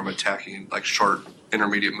prevent you from attacking like short,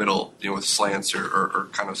 intermediate, middle, with slants or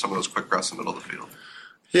kind of some of those quick routes in the middle of the field?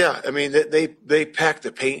 Yeah, I mean, they pack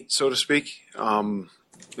the paint, so to speak. Some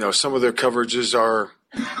of their coverages are,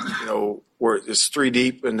 where it's 3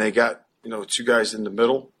 deep and they got, 2 guys in the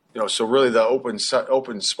middle. So really the open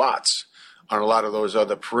spots on a lot of those are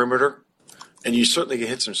the perimeter. And you certainly can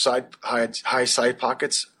hit some high side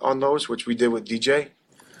pockets on those, which we did with DJ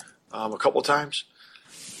a couple times.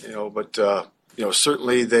 But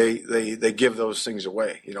certainly they give those things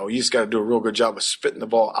away. You just got to do a real good job of spitting the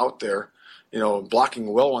ball out there,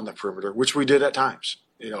 blocking well on the perimeter, which we did at times.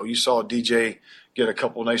 You saw DJ get a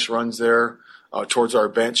couple nice runs there towards our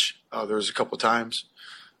bench. There was a couple times,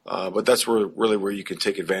 but that's where you can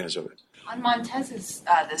take advantage of it. On Montez's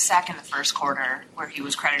the sack in the first quarter, where he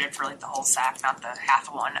was credited for the whole sack, not the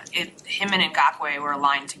half one. Him and Ngakoue were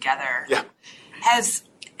aligned together. Yeah.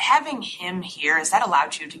 Having him here, has that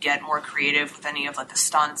allowed you to get more creative with any of the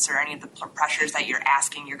stunts or any of the pressures that you're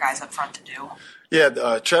asking your guys up front to do?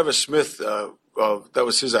 Yeah, Travis Smith, that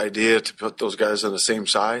was his idea to put those guys on the same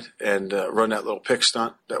side and run that little pick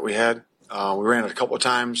stunt that we had. We ran it a couple of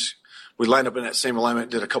times. We lined up in that same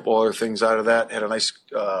alignment, did a couple other things out of that, had a nice,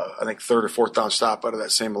 I think, third or fourth down stop out of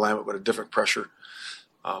that same alignment with a different pressure.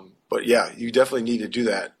 But, yeah, you definitely need to do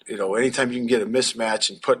that. Anytime you can get a mismatch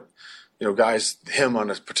and put, him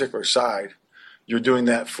on a particular side, you're doing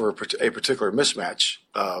that for a particular mismatch,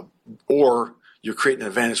 or you're creating an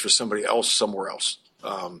advantage for somebody else somewhere else.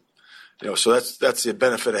 So that's the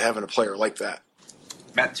benefit of having a player like that.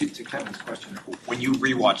 Matt, to Kevin's question, when you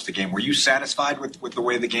rewatched the game, were you satisfied with the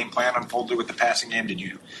way the game plan unfolded with the passing game? Did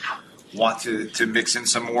you want to mix in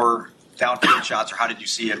some more downfield shots, or how did you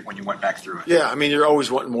see it when you went back through it? Yeah, you're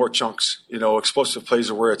always wanting more chunks. Explosive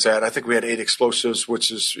plays are where it's at. I think we had 8 explosives,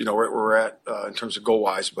 which is, right where we're at in terms of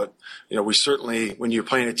goal-wise. But, we certainly, when you're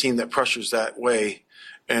playing a team that pressures that way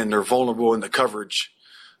and they're vulnerable in the coverage,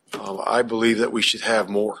 I believe that we should have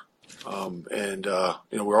more.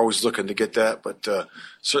 We're always looking to get that, but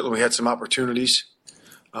certainly we had some opportunities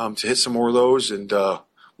to hit some more of those, and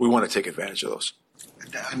we want to take advantage of those.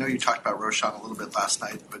 I know you talked about Roschon a little bit last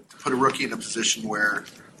night, but to put a rookie in a position where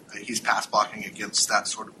he's pass blocking against that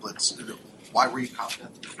sort of blitz, why were you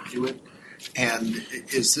confident to do it? And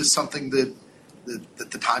is this something that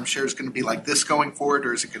the timeshare is going to be like this going forward,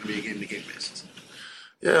 or is it going to be a game-to-game basis?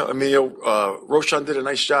 Yeah, Roschon did a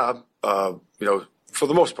nice job, for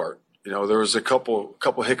the most part. There was a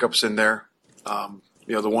couple hiccups in there.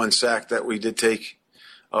 The one sack that we did take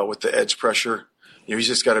with the edge pressure, he's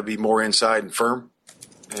just got to be more inside and firm.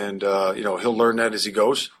 And, he'll learn that as he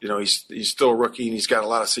goes. He's still a rookie, and he's got a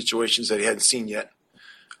lot of situations that he hadn't seen yet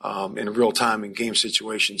in real time in game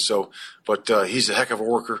situations. But he's a heck of a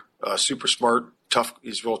worker, super smart, tough.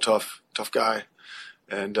 He's a real tough guy.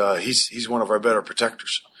 And he's one of our better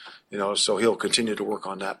protectors. So he'll continue to work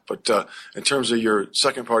on that. But in terms of your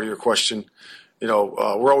second part of your question,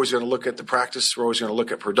 we're always going to look at the practice. We're always going to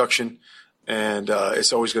look at production, and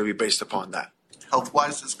it's always going to be based upon that.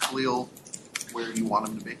 Health-wise, is Khalil where you want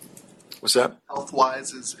him to be? What's that?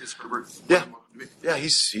 Health-wise, is Herbert where you want him to be? Yeah,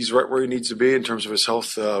 he's right where he needs to be in terms of his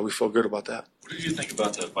health. We feel good about that. What did you think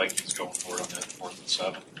about the Vikings going forward on that 4th and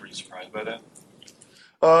 7? Were you surprised by that?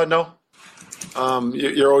 No.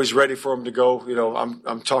 You're always ready for them to go.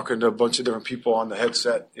 I'm talking to a bunch of different people on the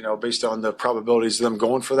headset, based on the probabilities of them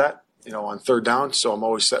going for that, on 3rd down. So I'm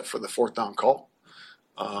always set for the 4th down call.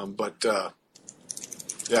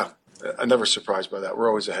 Yeah, I'm never surprised by that. We're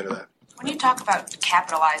always ahead of that. When you talk about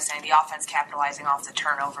capitalizing, the offense capitalizing off the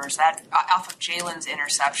turnovers, that off of Jalen's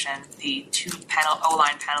interception, the 2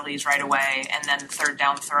 O-line penalties right away, and then the 3rd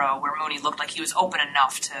down throw where Mooney looked like he was open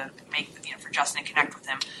enough to make, for Justin to connect with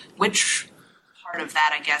him, which part of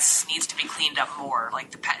that, I guess, needs to be cleaned up more.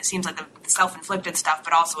 It seems like the self-inflicted stuff,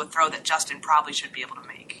 but also a throw that Justin probably should be able to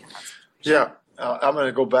make. Yeah, I'm going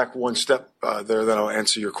to go back one step there, then I'll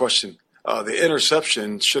answer your question. The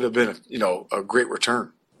interception should have been, a great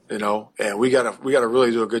return, and we got to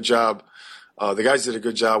really do a good job. The guys did a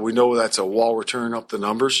good job. We know that's a wall return up the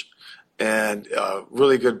numbers, and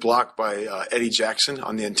really good block by Eddie Jackson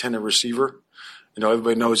on the intended receiver.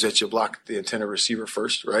 Everybody knows that you block the intended receiver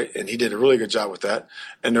first, right? And he did a really good job with that.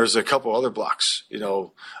 And there's a couple other blocks.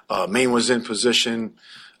 Maine was in position.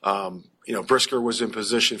 Brisker was in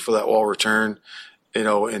position for that wall return. And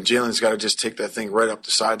Jalen's got to just take that thing right up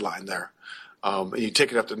the sideline there. And you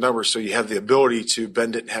take it up the numbers, so you have the ability to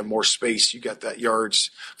bend it and have more space. You got that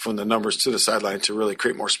yards from the numbers to the sideline to really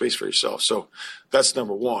create more space for yourself. So that's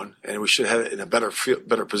number one, and we should have it in a better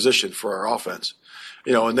position for our offense.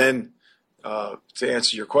 And then to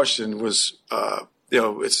answer your question was,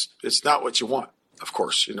 it's not what you want, of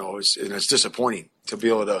course. It's disappointing to be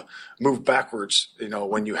able to move backwards.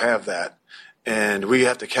 When you have that. And we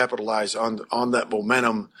have to capitalize on that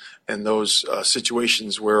momentum and those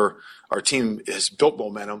situations where our team has built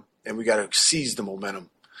momentum, and we got to seize the momentum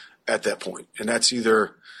at that point. And that's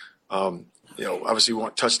either, obviously we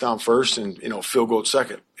want touchdown first and, field goal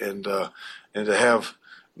second. And to have,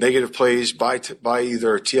 negative plays by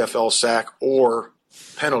either TFL sack or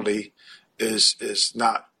penalty is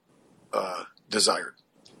not desired.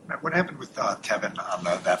 What happened with Tevin on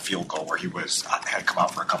that field goal where he had come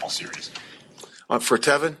out for a couple series? For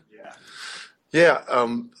Tevin? Yeah.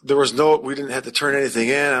 There was we didn't have to turn anything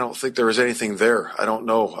in. I don't think there was anything there. I don't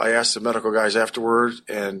know. I asked the medical guys afterward,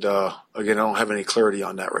 and again, I don't have any clarity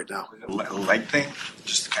on that right now. Leg thing?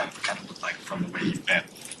 Just kind of looked like from the way you've been.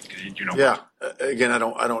 Yeah. Again, I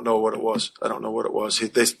don't know what it was. I don't know what it was.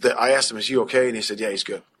 I asked him, "Is he okay?" And he said, "Yeah, he's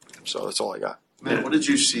good." So that's all I got. Man, what did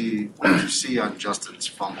you see? What did you see on Justin's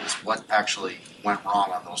fumbles? What actually went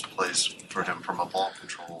wrong on those plays for him from a ball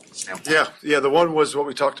control standpoint? Yeah. The one was what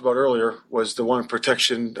we talked about earlier. Was the one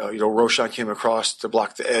protection? Roshan came across to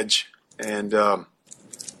block the edge, and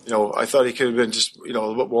I thought he could have been just a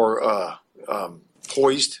little bit more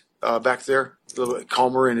poised back there, a little bit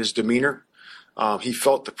calmer in his demeanor. He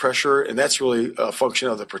felt the pressure, and that's really a function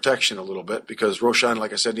of the protection a little bit because Roshan,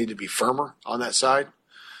 like I said, needed to be firmer on that side.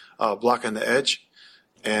 Blocking the edge,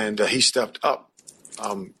 and he stepped up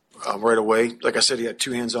right away. Like I said, he had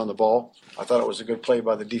two hands on the ball. I thought it was a good play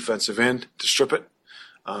by the defensive end to strip it.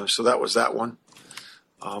 So that was that one.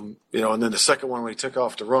 And then the second one when he took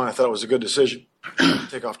off to run, I thought it was a good decision.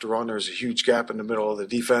 Take off to run. There was a huge gap in the middle of the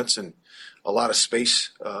defense and a lot of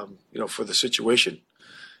space, for the situation.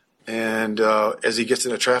 And as he gets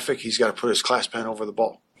into traffic, he's got to put his clasp pen over the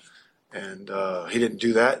ball. And he didn't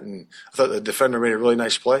do that, and I thought the defender made a really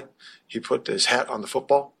nice play. He put his hat on the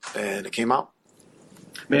football, and it came out.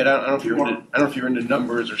 Man, I don't know if you're into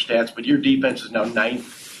numbers or stats, but your defense is now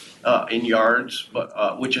 9th in yards,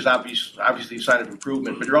 but which is obviously a sign of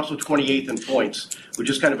improvement. But you're also 28th in points, which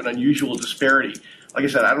is kind of an unusual disparity. Like I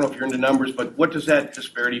said, I don't know if you're into numbers, but what does that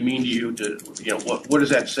disparity mean to you? What does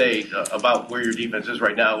that say about where your defense is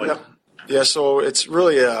right now? Yeah, so it's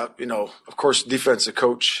really, of course, defensive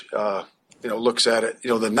coach, looks at it.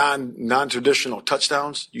 The non-traditional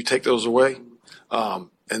touchdowns, you take those away and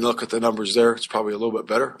look at the numbers there. It's probably a little bit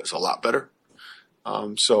better. It's a lot better.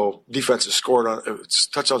 So defense is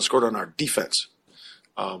touchdown scored on our defense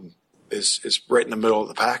is right in the middle of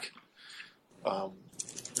the pack.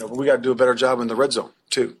 We got to do a better job in the red zone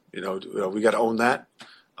too. We got to own that,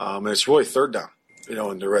 and it's really third down.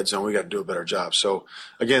 In the red zone, we got to do a better job. So,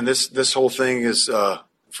 again, this whole thing is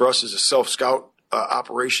for us is a self-scout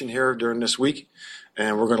operation here during this week,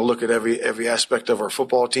 and we're going to look at every aspect of our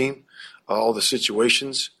football team, all the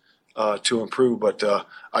situations to improve. But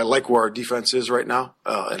I like where our defense is right now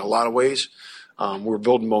in a lot of ways. We're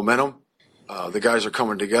building momentum. The guys are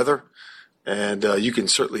coming together, and you can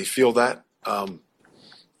certainly feel that.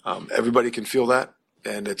 Everybody can feel that,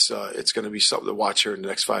 and it's going to be something to watch here in the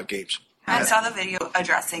next 5 games. I saw the video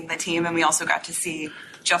addressing the team, and we also got to see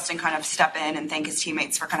Justin kind of step in and thank his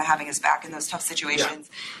teammates for kind of having his back in those tough situations.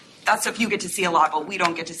 Yeah. That stuff you get to see a lot, but we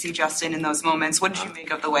don't get to see Justin in those moments. What did you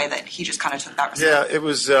make of the way that he just kind of took that responsibility? Yeah, it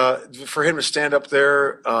was for him to stand up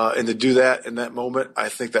there and to do that in that moment, I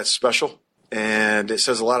think that's special. And it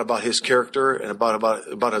says a lot about his character and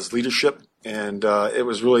about his leadership. And it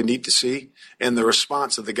was really neat to see. And the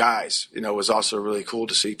response of the guys, was also really cool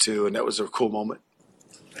to see, too. And that was a cool moment.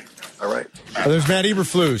 All right. There's Matt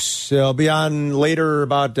Eberflus. He'll be on later,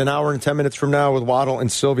 about an hour and 10 minutes from now, with Waddle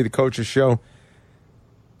and Sylvie, the coach's show.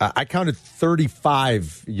 I counted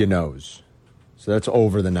 35 you-knows. So that's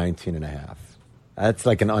over the 19.5. That's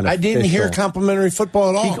like an unofficial. I didn't hear complimentary football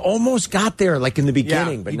at all. He almost got there, like in the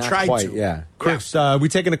beginning, but he not tried quite. to. Yeah. Chris, we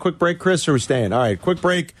taking a quick break, Chris, or are we staying? All right, quick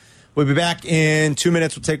break. We'll be back in 2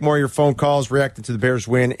 minutes. We'll take more of your phone calls reacting to the Bears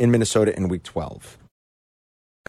win in Minnesota in Week 12.